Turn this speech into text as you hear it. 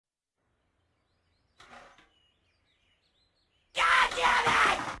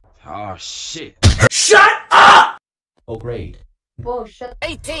Oh shit. Shut up! Oh great. Bullshit.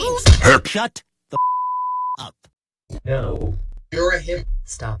 18! Shut the up. No. You're a him.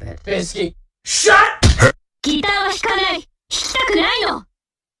 Stop it. Biscuit. Shut! ギターは弾かない。弾きたくないの。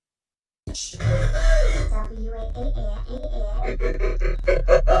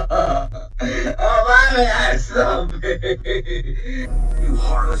Oh, that's something. You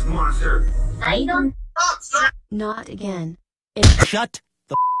heartless monster. I don't. Not again. Shut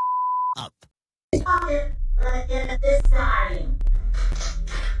the up.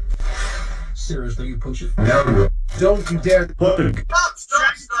 Seriously, you put your... No. Don't you dare...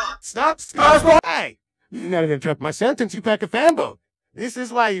 Stop! Hey! You never interrupt my sentence, you pack of fanboy. This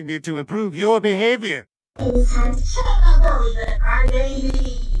is why you need to improve your behavior.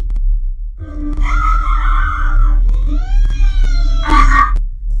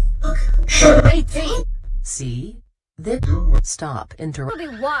 Shut up. 18! See? Stop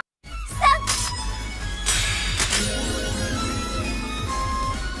interrupting.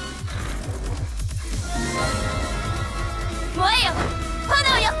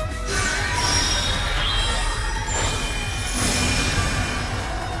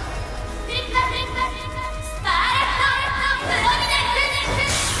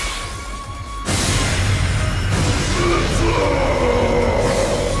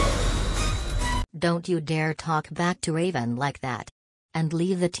 Don't you dare talk back to Raven like that. And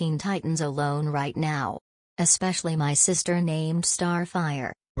leave the Teen Titans alone right now. Especially my sister named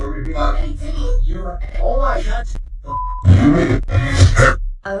Starfire.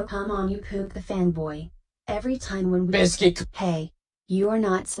 Oh come on, you poop the fanboy. Every time when we— Biscuit. Hey, you are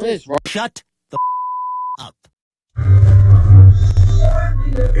not sleep. Shut the up.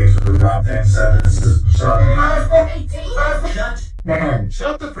 Man,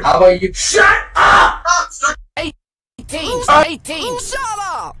 shut the How about you? Shut up! 18! 18! Shut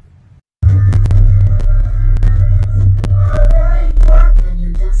up!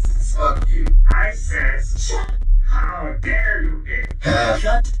 Fuck you. I says, shut. How dare you get...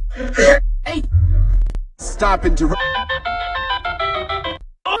 Shut. Hey! Stop interrupting.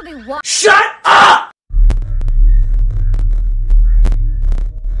 Shut up!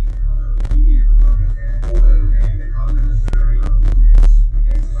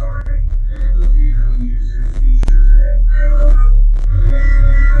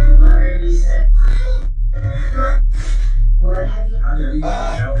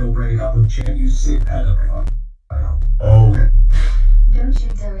 Don't you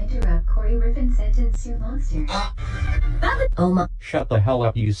dare interrupt Corey Riffin sentence, you monster. Oh my— Shut the hell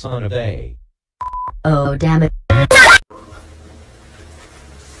up, you son of a. Oh damn it.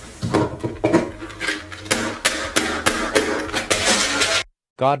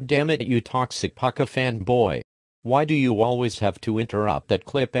 God damn it, you toxic Pucka fanboy. Why do you always have to interrupt that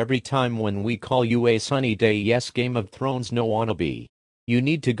clip every time when we call you a sunny day? Yes, Game of Thrones no wannabe. You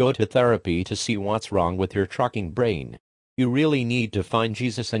need to go to therapy to see what's wrong with your trucking brain. You really need to find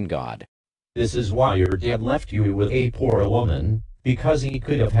Jesus and God. This is why your dad left you with a poor woman, because he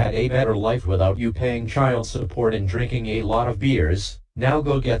could have had a better life without you paying child support and drinking a lot of beers. Now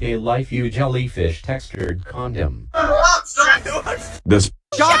go get a life, you jellyfish textured condom. This.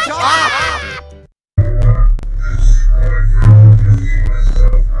 Shut up!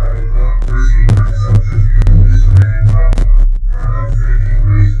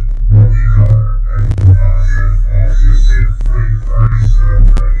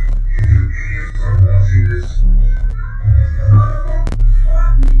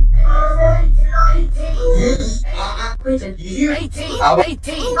 You 18!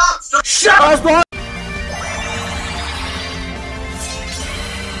 Shut up!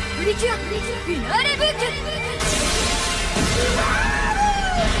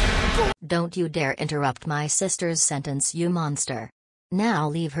 Don't you dare interrupt my sister's sentence, you monster. Now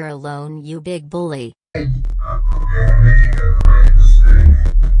leave her alone, you big bully.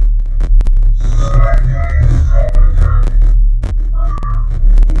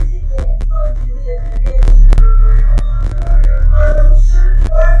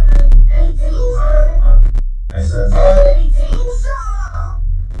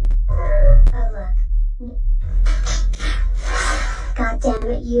 God damn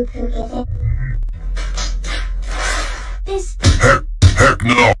it, you poop it. This. Heck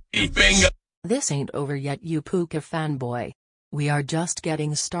no. Eat bingo. This ain't over yet, you Puka fanboy. We are just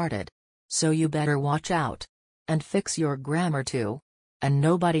getting started. So you better watch out. And fix your grammar too. And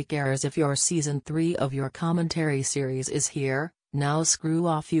nobody cares if your season 3 of your commentary series is here. Now screw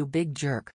off, you big jerk.